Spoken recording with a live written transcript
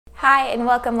Hi, and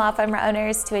welcome law firm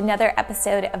owners to another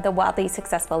episode of the Wildly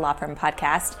Successful Law Firm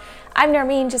Podcast. I'm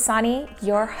Nermeen Jasani,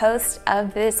 your host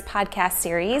of this podcast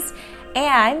series,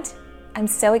 and I'm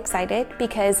so excited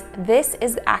because this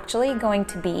is actually going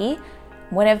to be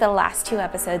one of the last two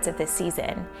episodes of this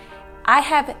season. I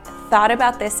have thought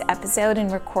about this episode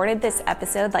and recorded this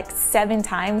episode like 7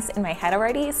 times in my head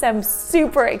already, so I'm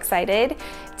super excited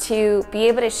to be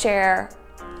able to share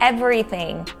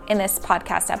everything in this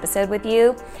podcast episode with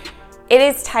you. It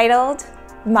is titled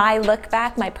My Look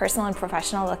Back, my personal and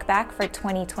professional look back for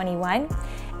 2021.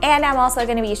 And I'm also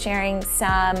going to be sharing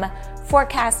some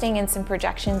forecasting and some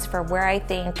projections for where I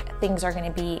think things are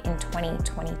going to be in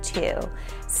 2022.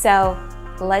 So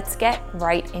let's get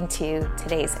right into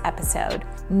today's episode.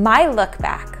 My look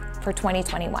back for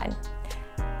 2021.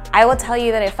 I will tell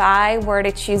you that if I were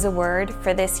to choose a word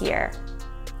for this year,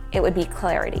 it would be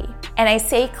clarity. And I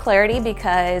say clarity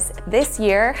because this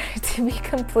year, to be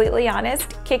completely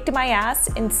honest, kicked my ass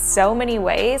in so many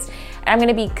ways. And I'm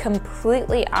gonna be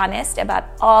completely honest about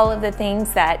all of the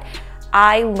things that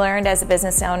I learned as a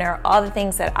business owner, all the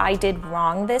things that I did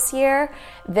wrong this year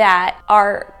that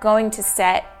are going to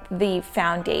set the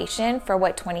foundation for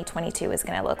what 2022 is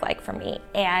gonna look like for me.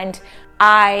 And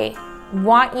I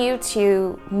want you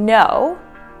to know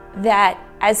that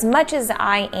as much as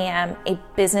I am a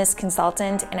business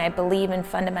consultant and I believe in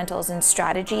fundamentals and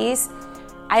strategies,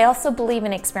 I also believe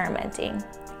in experimenting.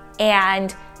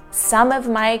 And some of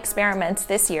my experiments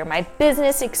this year, my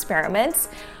business experiments,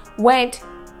 went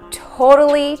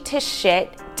totally to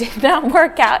shit, did not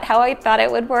work out how I thought it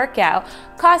would work out,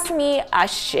 cost me a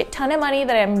shit ton of money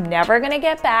that I'm never gonna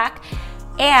get back,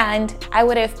 and I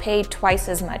would have paid twice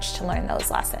as much to learn those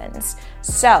lessons.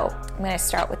 So I'm going to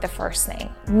start with the first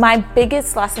thing. My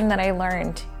biggest lesson that I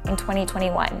learned in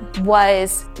 2021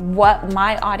 was what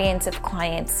my audience of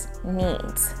clients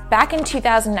needs. Back in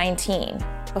 2019,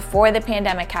 before the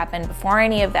pandemic happened, before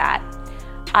any of that,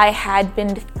 I had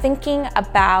been thinking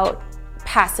about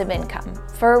passive income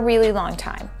for a really long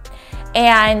time.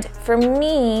 And for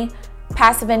me,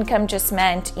 passive income just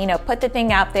meant, put the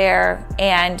thing out there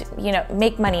and,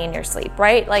 make money in your sleep,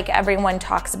 right? Like everyone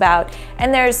talks about.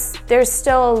 And there's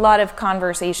still a lot of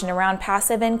conversation around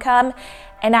passive income.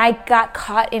 And I got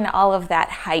caught in all of that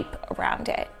hype around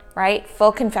it, right?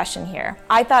 Full confession here.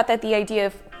 I thought that the idea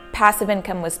of passive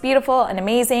income was beautiful and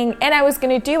amazing, and I was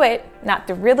going to do it not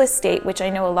through real estate, which I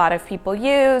know a lot of people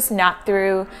use, not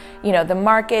through, the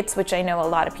markets, which I know a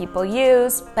lot of people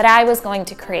use, but I was going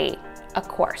to create a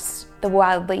course, the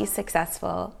Wildly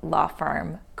Successful Law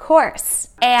Firm course.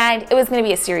 And it was going to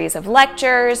be a series of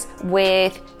lectures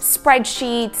with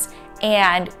spreadsheets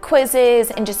and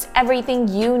quizzes and just everything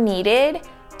you needed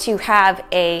to have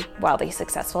a wildly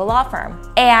successful law firm.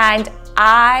 And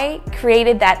I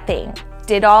created that thing,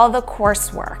 did all the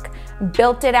coursework,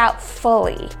 built it out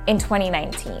fully in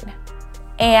 2019.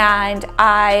 And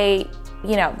I,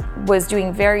 was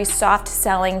doing very soft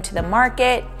selling to the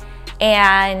market.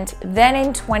 And then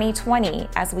in 2020,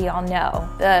 as we all know,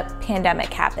 the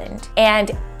pandemic happened.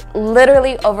 And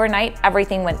literally overnight,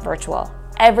 everything went virtual.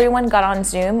 Everyone got on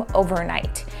Zoom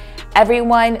overnight.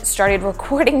 Everyone started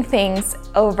recording things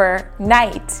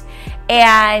overnight.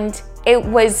 And it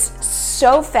was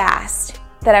so fast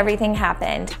that everything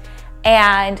happened.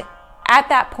 And at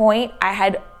that point, I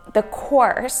had the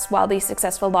course, Wildly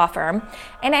Successful Law Firm,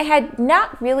 and I had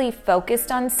not really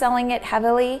focused on selling it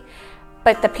heavily.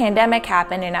 But the pandemic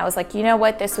happened and I was like, you know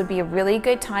what, this would be a really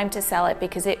good time to sell it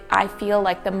because I feel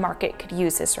like the market could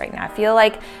use this right now. I feel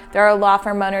like there are law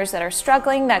firm owners that are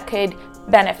struggling that could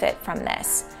benefit from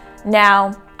this.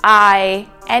 Now, I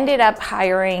ended up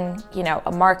hiring,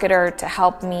 a marketer to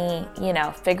help me,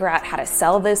 figure out how to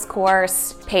sell this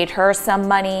course, paid her some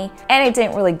money, and it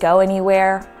didn't really go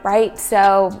anywhere, right?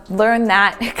 So learned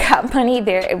that, got money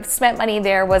there, spent money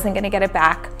there, wasn't gonna get it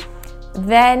back.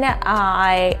 Then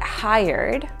I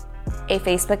hired a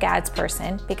Facebook ads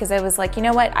person because I was like, you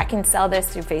know what, I can sell this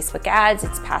through Facebook ads,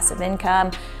 it's passive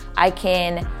income. I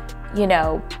can,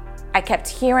 I kept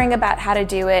hearing about how to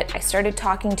do it. I started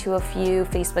talking to a few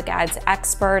Facebook ads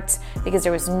experts because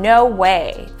there was no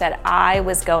way that I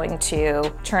was going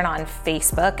to turn on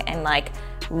Facebook and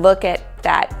look at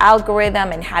that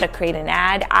algorithm and how to create an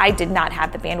ad. I did not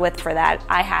have the bandwidth for that.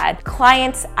 I had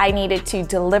clients I needed to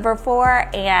deliver for,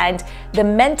 and the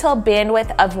mental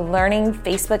bandwidth of learning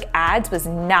Facebook ads was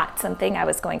not something I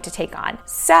was going to take on.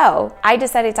 So I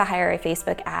decided to hire a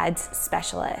Facebook ads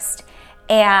specialist.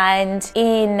 And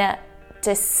in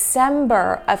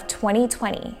December of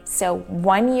 2020, so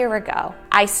 1 year ago,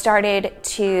 I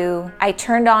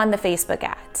turned on the Facebook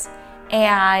ads.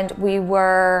 and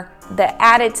the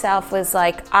ad itself was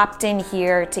like, opt in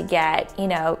here to get,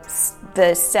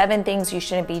 the 7 things you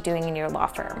shouldn't be doing in your law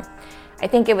firm. I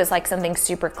think it was like something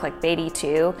super clickbaity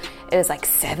too. It was like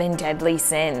 7 deadly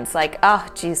sins. Like, oh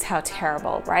geez, how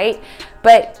terrible, right?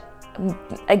 But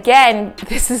again,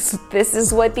 this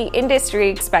is what the industry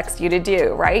expects you to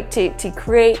do, right? To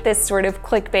create this sort of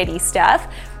clickbaity stuff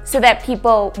so that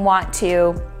people want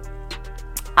to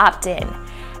opt in.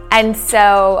 And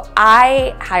so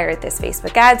I hired this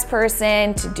Facebook ads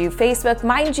person to do Facebook.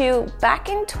 Mind you, back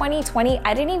in 2020,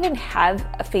 I didn't even have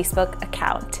a Facebook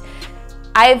account.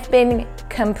 I've been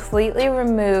completely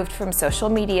removed from social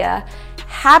media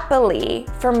happily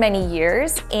for many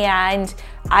years, and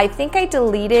I think I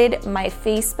deleted my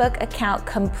Facebook account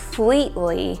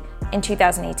completely in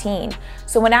 2018.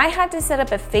 So when I had to set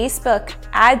up a Facebook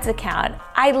ads account,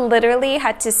 I literally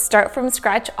had to start from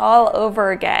scratch all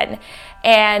over again.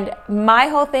 And my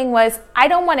whole thing was, I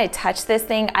don't want to touch this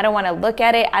thing. I don't want to look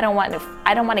at it. I don't want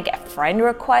to get friend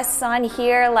requests on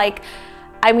here.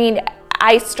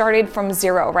 I started from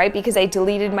zero, right? Because I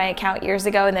deleted my account years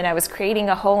ago, and then I was creating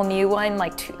a whole new one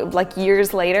like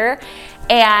years later.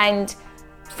 And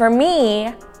for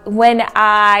me, when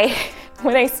I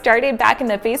started back in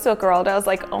the Facebook world, I was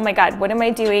like, oh my God, what am I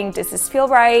doing? Does this feel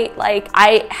right? Like,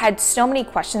 I had so many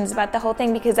questions about the whole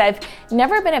thing because I've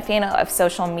never been a fan of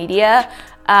social media.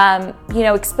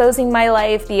 Exposing my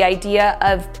life, the idea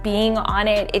of being on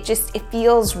it, it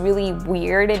feels really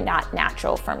weird and not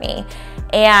natural for me.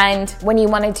 And when you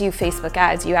want to do Facebook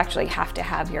ads, you actually have to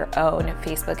have your own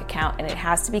Facebook account, and it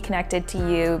has to be connected to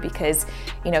you because,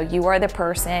 you are the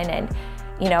person, and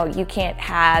you can't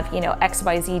have,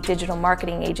 XYZ digital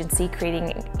marketing agency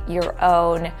creating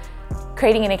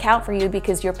an account for you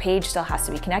because your page still has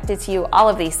to be connected to you, all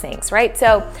of these things, right?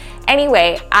 So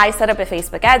anyway, I set up a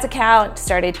Facebook ads account,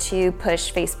 started to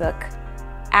push Facebook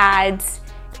ads,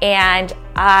 and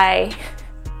I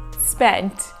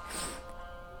spent,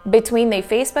 between the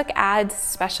Facebook ads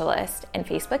specialist and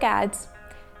Facebook ads,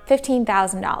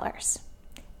 $15,000.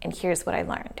 And here's what I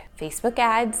learned. Facebook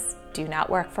ads do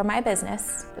not work for my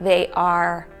business. They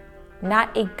are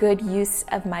not a good use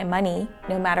of my money,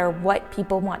 no matter what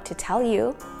people want to tell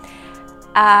you.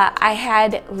 I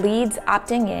had leads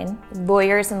opting in,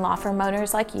 lawyers and law firm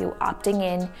owners like you opting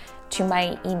in to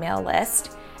my email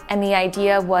list. And the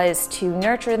idea was to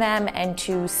nurture them and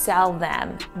to sell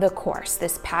them the course,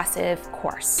 this passive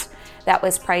course that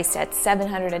was priced at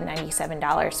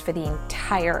 $797 for the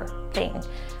entire thing.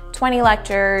 20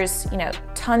 lectures,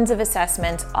 tons of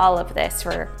assessments, all of this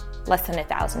for less than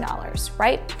 $1,000,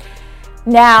 right?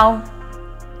 Now,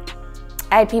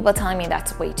 I had people telling me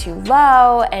that's way too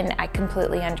low, and I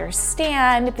completely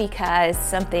understand, because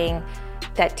something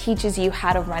that teaches you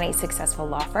how to run a successful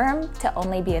law firm to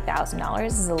only be $1,000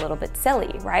 is a little bit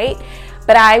silly, right?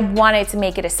 But I wanted to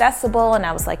make it accessible, and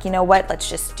I was like, you know what, let's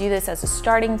just do this as a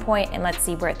starting point and let's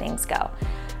see where things go.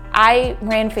 I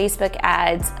ran Facebook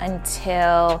ads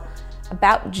until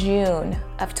about June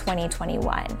of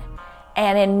 2021.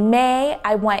 And in May,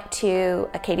 I went to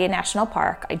Acadia National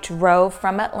Park. I drove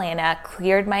from Atlanta,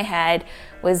 cleared my head,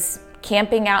 was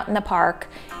camping out in the park,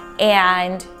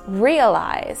 and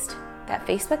realized that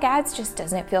Facebook ads just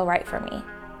doesn't feel right for me.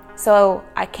 So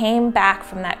I came back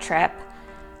from that trip.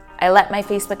 I let my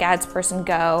Facebook ads person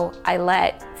go. I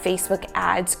let Facebook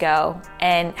ads go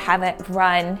and haven't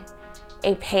run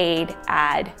a paid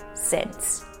ad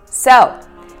since. So,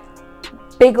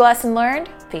 big lesson learned,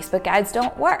 Facebook ads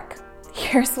don't work.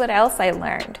 Here's what else I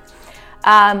learned.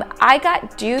 I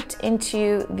got duped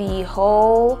into the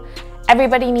whole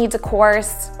everybody needs a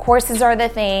course. Courses are the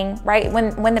thing, right?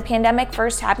 When the pandemic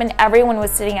first happened, everyone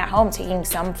was sitting at home taking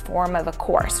some form of a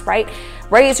course, right?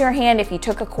 Raise your hand if you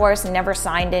took a course and never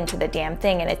signed into the damn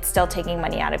thing and it's still taking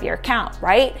money out of your account,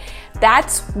 right?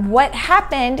 That's what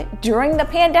happened during the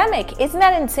pandemic. Isn't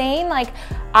that insane? Like,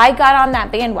 I got on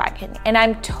that bandwagon, and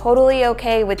I'm totally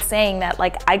okay with saying that,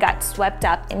 like, I got swept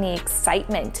up in the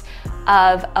excitement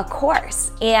of a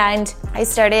course. And I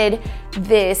started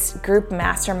this group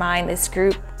mastermind, this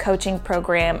group coaching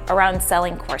program around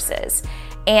selling courses.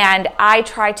 And I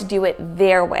tried to do it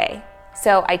their way.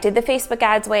 So I did the Facebook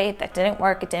ads way. That didn't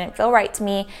work. It didn't feel right to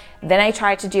me. Then I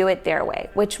tried to do it their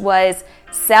way, which was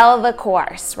sell the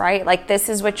course, right? Like, this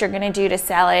is what you're going to do to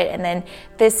sell it. And then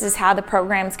this is how the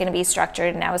program's going to be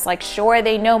structured. And I was like, sure,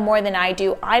 they know more than I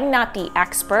do. I'm not the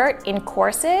expert in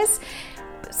courses,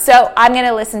 so I'm going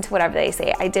to listen to whatever they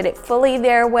say. I did it fully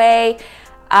their way.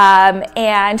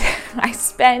 And I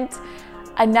spent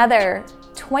another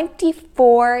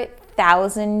 $24,000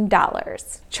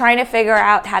 $1,000 trying to figure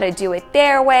out how to do it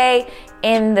their way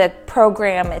in the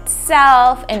program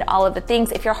itself and all of the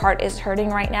things. If your heart is hurting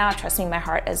right now, trust me, my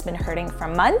heart has been hurting for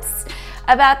months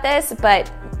about this,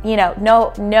 but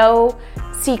no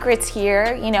secrets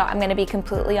here. I'm going to be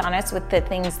completely honest with the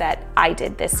things that I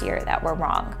did this year that were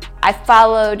wrong. I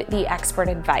followed the expert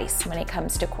advice when it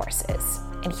comes to courses.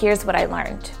 And here's what I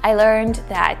learned. I learned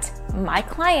that my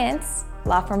clients,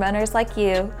 law firm owners like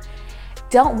you,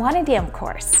 don't want a damn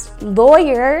course.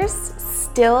 Lawyers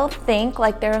still think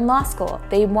like they're in law school.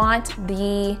 They want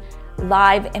the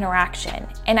live interaction.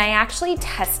 And I actually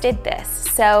tested this.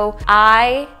 So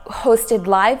I hosted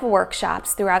live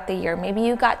workshops throughout the year. Maybe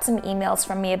you got some emails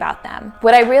from me about them.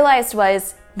 What I realized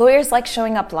was lawyers like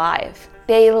showing up live.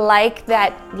 They like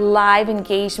that live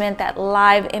engagement, that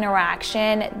live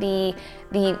interaction, the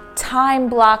time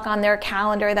block on their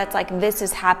calendar that's like, this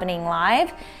is happening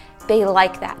live. They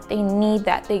like that. They need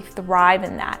that. They thrive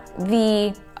in that.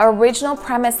 The original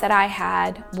premise that I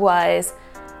had was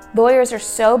lawyers are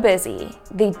so busy,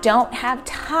 they don't have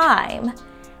time.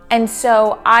 And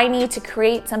so I need to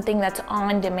create something that's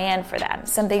on demand for them,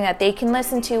 something that they can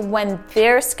listen to when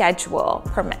their schedule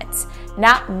permits,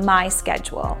 not my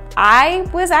schedule. I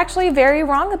was actually very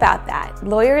wrong about that.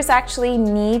 Lawyers actually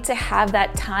need to have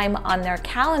that time on their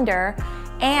calendar.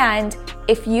 And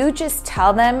if you just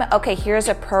tell them, okay, here's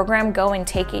a program, go and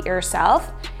take it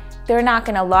yourself, they're not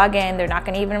going to log in. They're not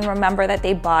going to even remember that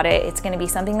they bought it. It's going to be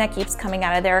something that keeps coming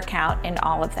out of their account and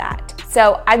all of that.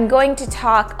 So I'm going to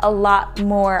talk a lot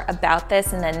more about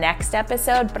this in the next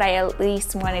episode, but I at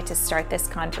least wanted to start this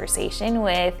conversation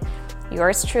with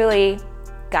yours truly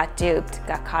got duped,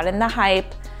 got caught in the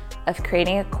hype of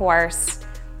creating a course.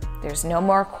 There's no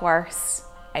more course.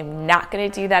 I'm not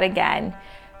going to do that again.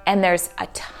 And there's a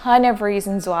ton of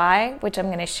reasons why, which I'm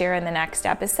going to share in the next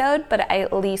episode, but I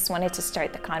at least wanted to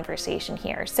start the conversation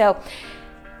here. So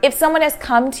if someone has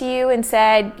come to you and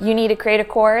said, you need to create a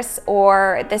course,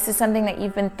 or this is something that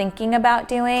you've been thinking about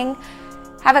doing,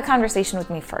 have a conversation with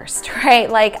me first, right?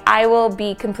 Like, I will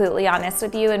be completely honest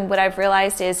with you. And what I've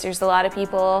realized is there's a lot of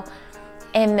people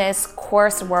in this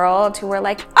course world who are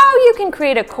like, oh, you can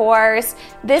create a course.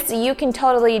 You can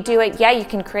totally do it. Yeah, you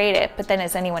can create it, but then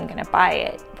is anyone going to buy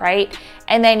it, right?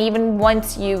 And then even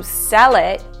once you sell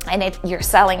it and you're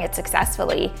selling it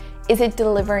successfully, is it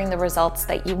delivering the results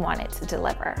that you want it to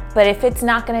deliver? But if it's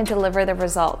not going to deliver the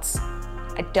results,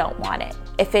 I don't want it.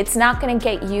 If it's not going to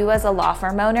get you as a law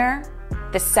firm owner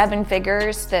the 7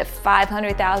 figures, the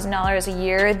 $500,000 a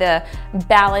year, the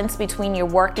balance between your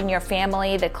work and your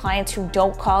family, the clients who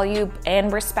don't call you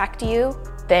and respect you,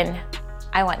 then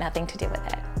I want nothing to do with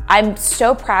it. I'm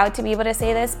so proud to be able to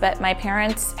say this, but my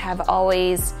parents have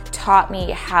always taught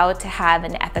me how to have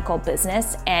an ethical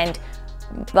business, and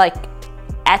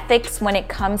ethics when it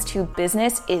comes to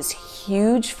business is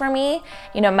huge for me.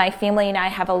 My family and I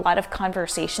have a lot of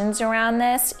conversations around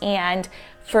this, and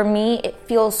for me, it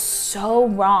feels so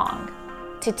wrong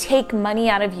to take money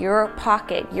out of your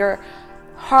pocket, your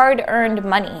hard-earned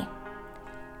money,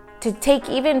 to take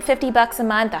even $50 a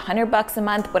month, $100 a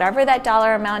month, whatever that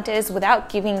dollar amount is, without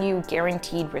giving you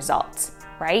guaranteed results,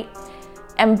 right?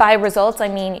 And by results, I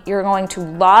mean you're going to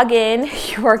log in,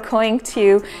 you're going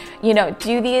to,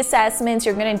 do the assessments,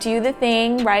 you're going to do the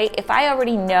thing, right? If I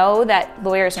already know that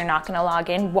lawyers are not going to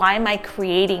log in, why am I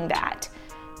creating that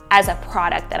as a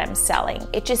product that I'm selling?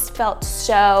 It just felt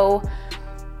so,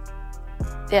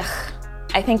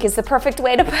 I think is the perfect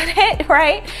way to put it,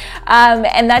 right?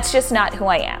 And that's just not who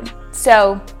I am.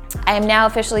 So I am now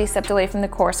officially stepped away from the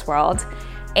course world.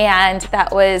 And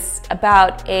that was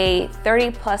about a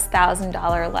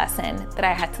 $30,000+ lesson that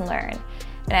I had to learn.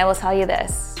 And I will tell you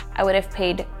this, I would have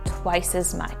paid twice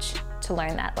as much to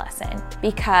learn that lesson,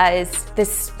 because the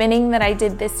spinning that I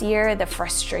did this year, the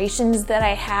frustrations that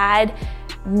I had,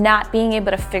 not being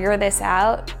able to figure this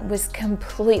out was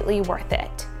completely worth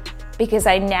it, because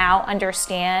I now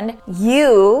understand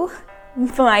you,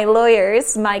 my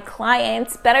lawyers, my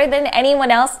clients, better than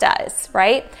anyone else does,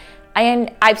 right?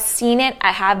 I've seen it,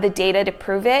 I have the data to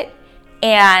prove it,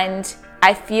 and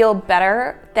I feel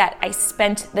better that I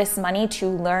spent this money to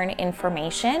learn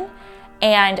information,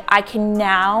 and I can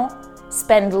now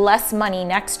spend less money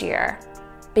next year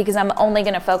because I'm only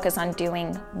going to focus on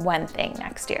doing one thing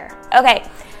next year. Okay,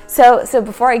 so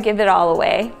before I give it all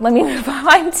away, let me move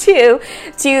on to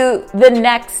the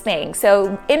next thing.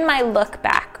 So in my look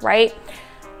back, right,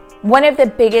 one of the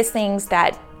biggest things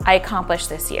that I accomplished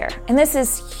this year, and this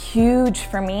is huge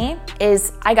for me,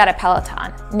 is I got a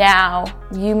Peloton. Now,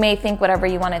 you may think whatever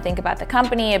you want to think about the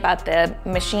company, about the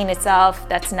machine itself.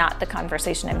 That's not the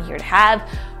conversation I'm here to have.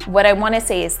 What I want to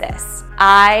say is this.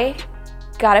 I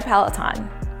got a Peloton.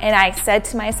 And I said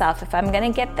to myself, if I'm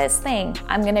gonna get this thing,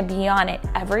 I'm gonna be on it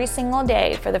every single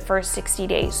day for the first 60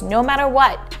 days, no matter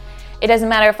what. It doesn't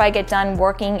matter if I get done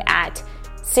working at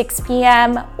 6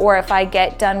 p.m. or if I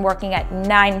get done working at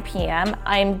 9 p.m.,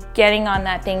 I'm getting on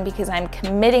that thing because I'm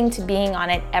committing to being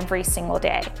on it every single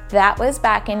day. That was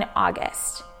back in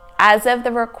August. As of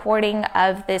the recording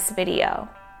of this video,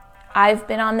 I've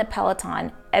been on the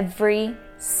Peloton every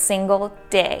single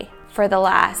day for the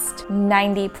last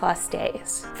 90 plus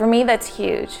days. For me, that's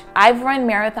huge. I've run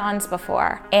marathons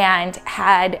before and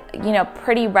had,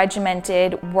 pretty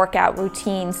regimented workout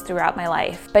routines throughout my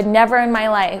life, but never in my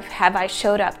life have I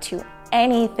showed up to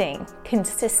anything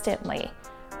consistently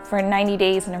for 90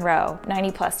 days in a row,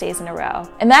 90 plus days in a row.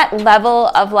 And that level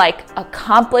of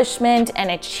accomplishment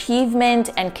and achievement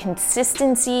and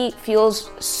consistency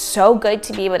feels so good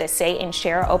to be able to say and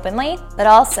share openly, but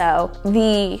also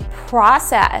the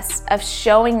process of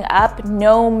showing up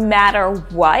no matter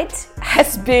what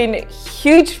has been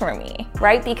huge for me,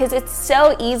 right? Because it's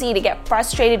so easy to get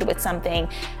frustrated with something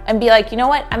and be like, you know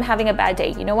what, I'm having a bad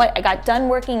day. You know what, I got done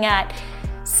working at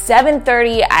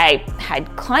 7:30, I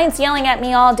had clients yelling at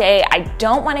me all day. I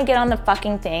don't want to get on the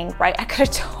fucking thing, right? I could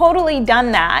have totally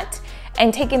done that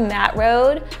and taken that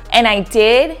road, and I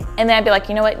did. And then I'd be like,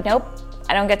 you know what? Nope,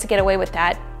 I don't get to get away with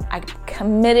that. I'm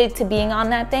committed to being on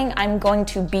that thing. I'm going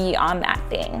to be on that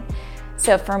thing.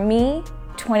 So for me,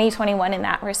 2021 in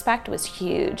that respect was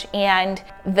huge. And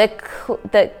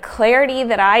the clarity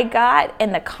that I got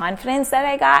and the confidence that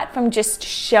I got from just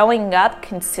showing up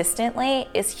consistently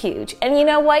is huge. And you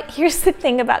know what? Here's the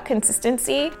thing about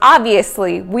consistency.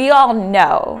 Obviously, we all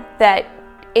know that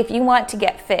if you want to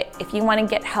get fit, if you want to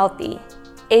get healthy,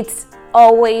 it's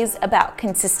always about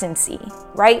consistency,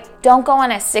 right? Don't go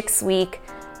on a 6-week,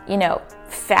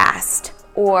 fast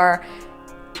or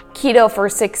keto for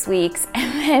 6 weeks,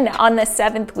 and then on the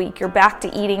 7th week, you're back to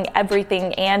eating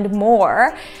everything and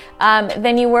more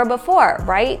than you were before,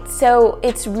 right? So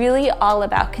it's really all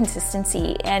about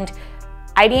consistency. And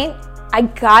I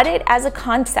got it as a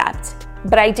concept,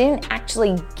 but I didn't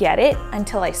actually get it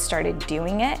until I started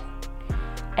doing it.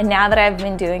 And now that I've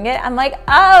been doing it, I'm like,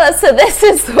 oh, so this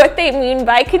is what they mean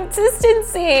by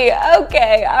consistency.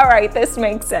 Okay, all right, this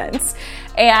makes sense.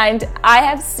 And I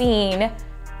have seen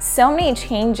so many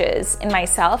changes in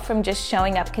myself from just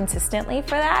showing up consistently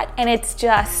for that. And it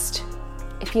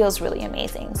feels really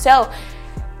amazing. So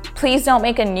please don't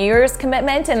make a New Year's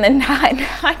commitment and then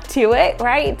not do it,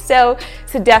 right? So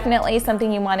definitely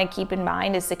something you want to keep in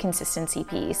mind is the consistency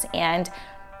piece. And,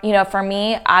 for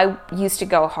me, I used to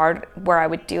go hard where I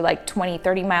would do 20,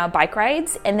 30 mile bike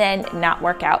rides and then not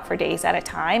work out for days at a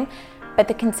time. But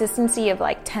the consistency of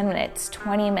 10 minutes,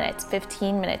 20 minutes,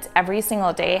 15 minutes every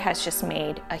single day has just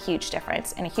made a huge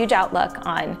difference and a huge outlook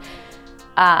on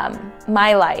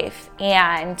my life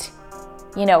and,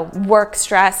 work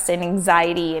stress and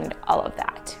anxiety and all of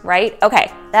that, right?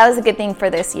 Okay, that was a good thing for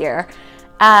this year.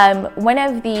 One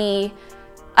of the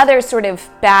other sort of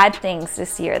bad things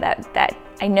this year that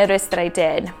I noticed that I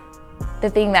did, the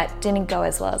thing that didn't go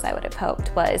as well as I would have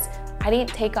hoped, was I didn't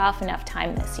take off enough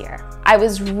time this year. I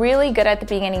was really good at the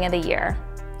beginning of the year.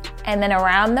 And then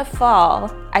around the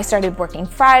fall, I started working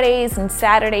Fridays and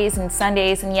Saturdays and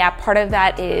Sundays. And yeah, part of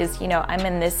that is, I'm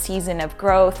in this season of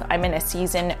growth. I'm in a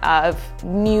season of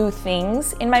new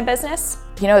things in my business.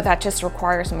 That just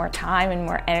requires more time and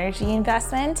more energy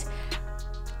investment.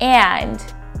 And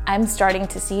I'm starting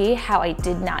to see how I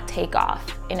did not take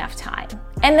off enough time.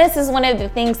 And this is one of the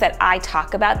things that I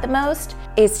talk about the most,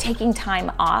 is taking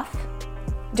time off.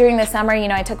 During the summer,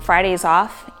 I took Fridays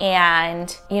off,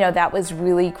 and, that was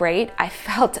really great. I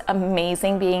felt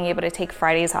amazing being able to take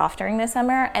Fridays off during the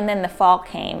summer. And then the fall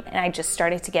came, and I just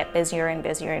started to get busier and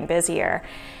busier and busier.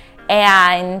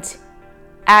 And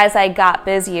as I got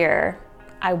busier,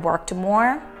 I worked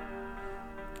more,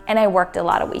 and I worked a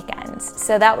lot of weekends.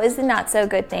 So that was the not so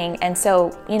good thing. And so,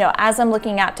 as I'm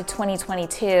looking out to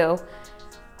 2022,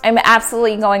 I'm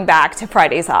absolutely going back to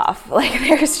Fridays off.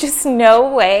 There's just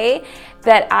no way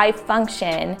that I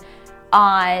function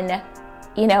on,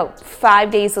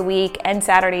 5 days a week and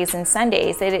Saturdays and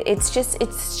Sundays.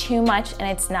 It's too much and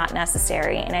it's not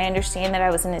necessary. And I understand that I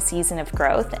was in a season of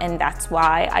growth and that's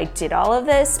why I did all of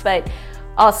this, but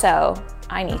also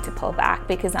I need to pull back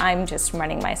because I'm just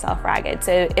running myself ragged.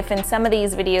 So if in some of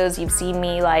these videos you've seen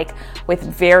me with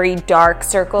very dark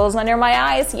circles under my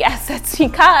eyes, yes, that's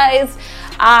because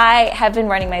I have been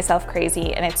running myself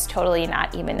crazy and it's totally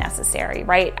not even necessary,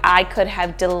 right? I could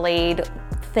have delayed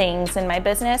things in my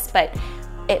business, but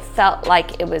it felt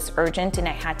like it was urgent and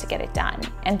I had to get it done.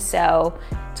 And so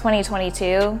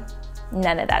 2022,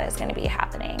 none of that is going to be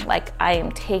happening. Like, I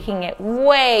am taking it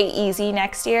way easy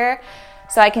next year.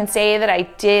 So I can say that I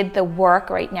did the work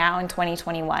right now in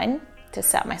 2021 to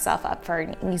set myself up for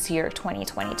an easier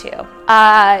 2022.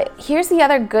 Here's the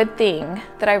other good thing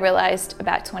that I realized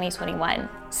about 2021.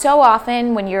 So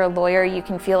often when you're a lawyer, you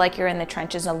can feel like you're in the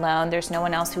trenches alone. There's no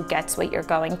one else who gets what you're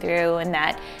going through, and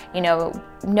that,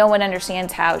 no one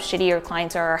understands how shitty your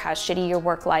clients are, or how shitty your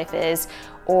work life is,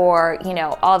 or,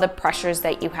 all the pressures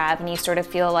that you have, and you sort of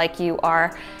feel like you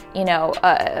are,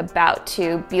 about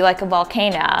to be like a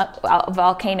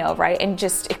volcano, right? And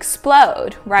just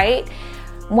explode, right?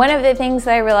 One of the things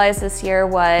that I realized this year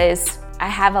was I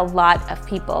have a lot of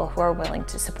people who are willing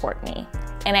to support me.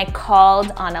 And I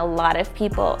called on a lot of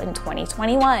people in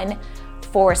 2021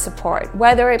 for support,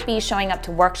 whether it be showing up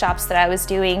to workshops that I was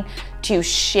doing, to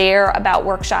share about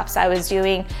workshops I was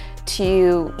doing,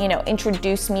 to,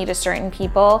 introduce me to certain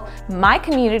people. My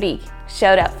community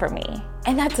showed up for me.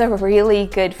 And that's a really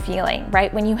good feeling,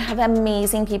 right? When you have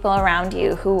amazing people around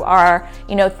you who are,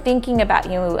 thinking about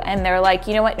you, and they're like,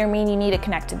 you know what, Nermeen, you need to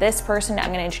connect to this person. I'm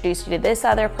going to introduce you to this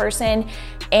other person.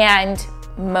 And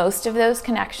most of those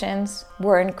connections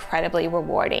were incredibly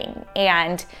rewarding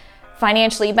and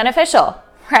financially beneficial,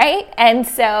 right? And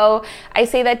so I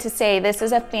say that to say this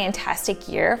is a fantastic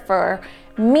year for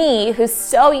me, who's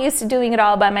so used to doing it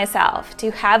all by myself, to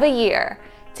have a year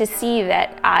to see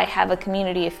that I have a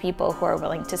community of people who are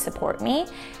willing to support me,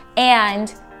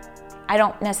 and I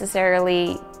don't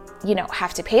necessarily,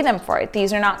 have to pay them for it.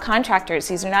 These are not contractors,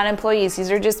 these are not employees,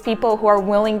 these are just people who are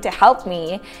willing to help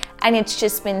me, and it's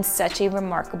just been such a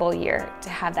remarkable year to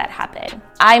have that happen.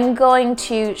 I'm going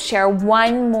to share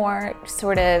one more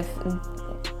sort of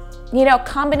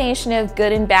combination of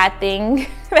good and bad thing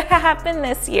that happened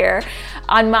this year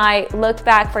on my look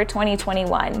back for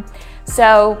 2021.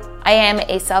 So I am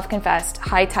a self-confessed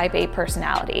high type A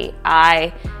personality.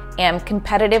 I am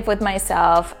competitive with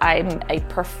myself. I'm a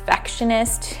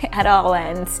perfectionist at all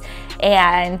ends.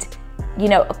 And,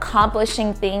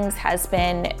 accomplishing things has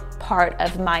been part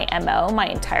of my MO my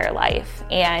entire life.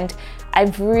 And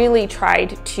I've really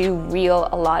tried to reel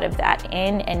a lot of that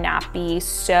in and not be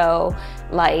so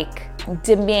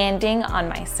demanding on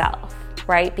myself,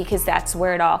 right? Because that's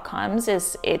where it all comes,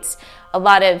 is it's a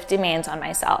lot of demands on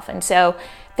myself. And so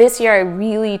this year I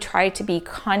really tried to be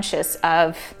conscious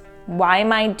of, why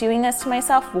am I doing this to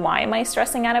myself? Why am I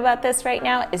stressing out about this right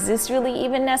now? Is this really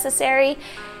even necessary?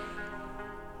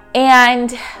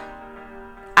 And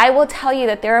I will tell you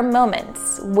that there are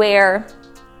moments where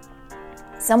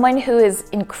someone who is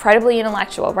incredibly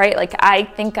intellectual, right? Like, I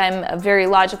think I'm a very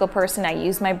logical person. I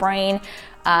use my brain.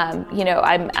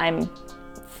 I'm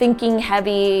thinking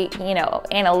heavy,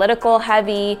 analytical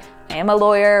heavy. I am a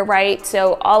lawyer, right?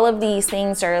 So all of these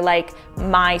things are like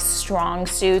my strong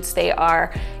suits. They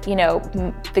are,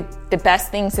 the best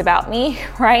things about me,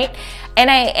 right? And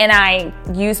I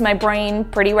use my brain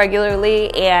pretty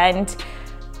regularly. And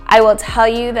I will tell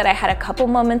you that I had a couple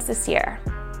moments this year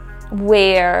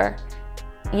where,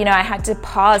 I had to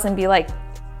pause and be like,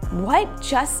 what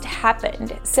just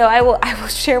happened? So I will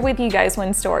share with you guys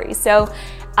one story. So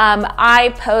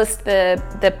I post the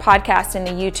podcast and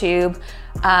the YouTube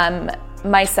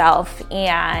myself,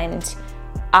 and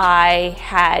I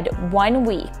had 1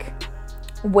 week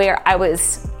where I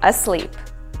was asleep,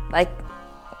 like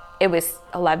it was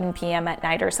 11 p.m. at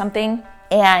night or something,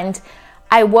 and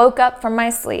I woke up from my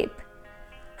sleep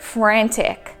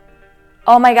frantic.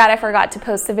 Oh my God, I forgot to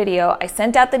post the video. I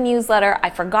sent out the newsletter.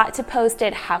 I forgot to post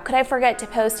it. How could I forget to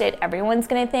post it? Everyone's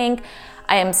gonna think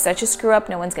I am such a screw up.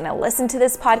 No one's gonna listen to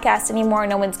this podcast anymore.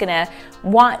 No one's gonna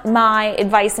want my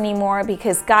advice anymore,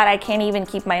 because God, I can't even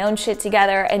keep my own shit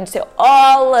together. And so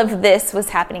all of this was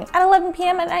happening at 11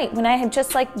 p.m. at night, when I had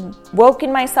just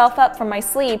woken myself up from my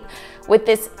sleep with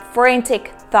this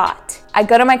frantic thought. I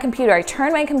go to my computer, I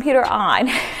turn my computer on,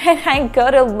 and I go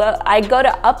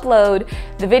to upload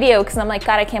the video, because I'm like,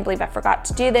 God, I can't believe I forgot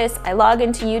to do this. I log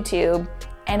into YouTube,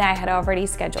 and I had already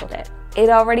scheduled it. It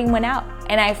already went out,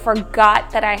 and I forgot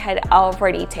that I had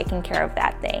already taken care of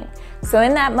that thing. So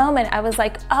in that moment, I was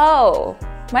like, oh,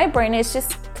 my brain is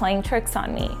just playing tricks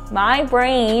on me. My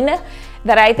brain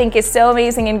that I think is so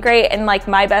amazing and great and like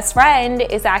my best friend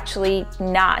is actually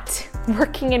not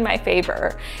working in my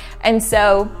favor. And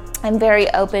so I'm very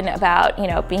open about,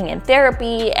 being in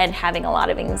therapy and having a lot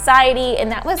of anxiety,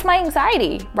 and that was my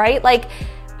anxiety, right? Like,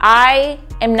 I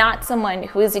am not someone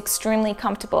who is extremely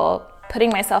comfortable putting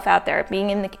myself out there,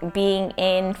 being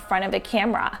in front of a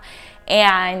camera.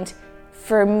 And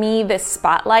for me, the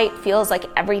spotlight feels like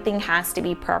everything has to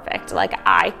be perfect. Like,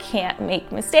 I can't make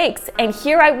mistakes. And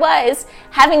here I was,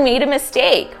 having made a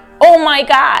mistake oh my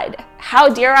God, how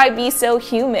dare I be so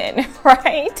human,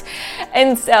 right?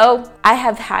 And so I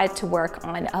have had to work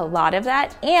on a lot of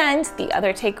that. And the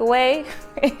other takeaway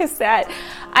is that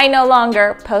I no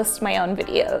longer post my own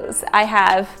videos. I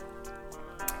have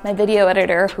my video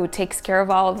editor who takes care of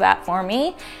all of that for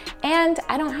me, and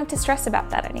I don't have to stress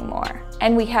about that anymore.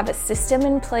 And we have a system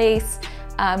in place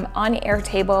on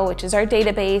Airtable, which is our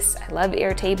database. I love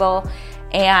Airtable,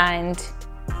 and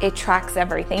it tracks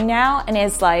everything now and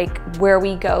is like where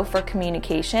we go for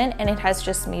communication, and it has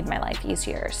just made my life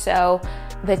easier. So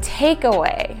the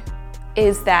takeaway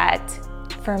is that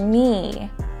for me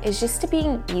is just to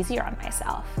being easier on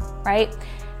myself, right?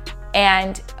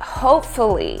 And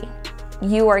hopefully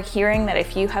you are hearing that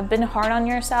if you have been hard on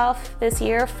yourself this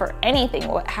year for anything,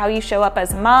 how you show up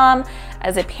as a mom,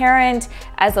 as a parent,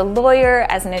 as a lawyer,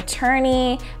 as an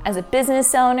attorney, as a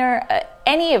business owner,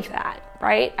 any of that,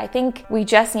 right? I think we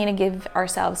just need to give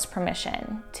ourselves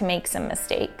permission to make some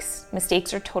mistakes.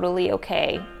 Mistakes are totally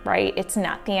okay, right? It's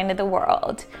not the end of the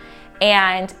world.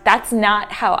 And that's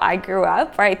not how I grew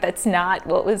up, right? That's not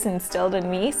what was instilled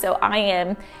in me. So I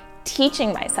am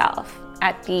teaching myself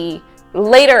at the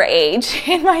later age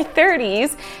in my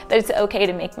 30s that it's okay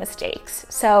to make mistakes.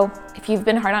 So if you've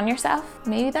been hard on yourself,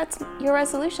 maybe that's your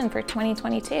resolution for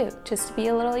 2022, just to be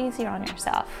a little easier on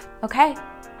yourself. Okay,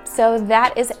 so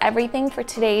that is everything for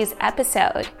today's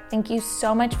episode. Thank you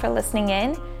so much for listening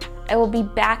in. I will be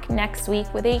back next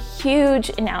week with a huge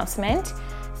announcement.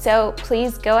 So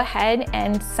please go ahead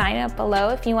and sign up below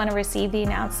if you want to receive the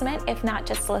announcement. If not,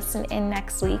 just listen in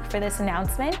next week for this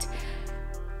announcement.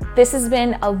 This has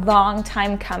been a long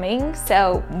time coming,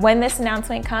 so when this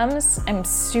announcement comes, I'm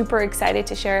super excited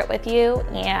to share it with you,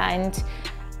 and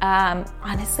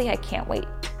honestly, I can't wait.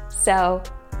 So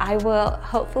I will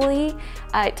hopefully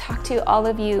talk to all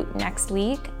of you next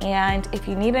week, and if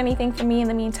you need anything from me in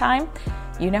the meantime,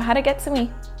 you know how to get to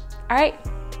me. All right,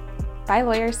 bye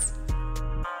lawyers.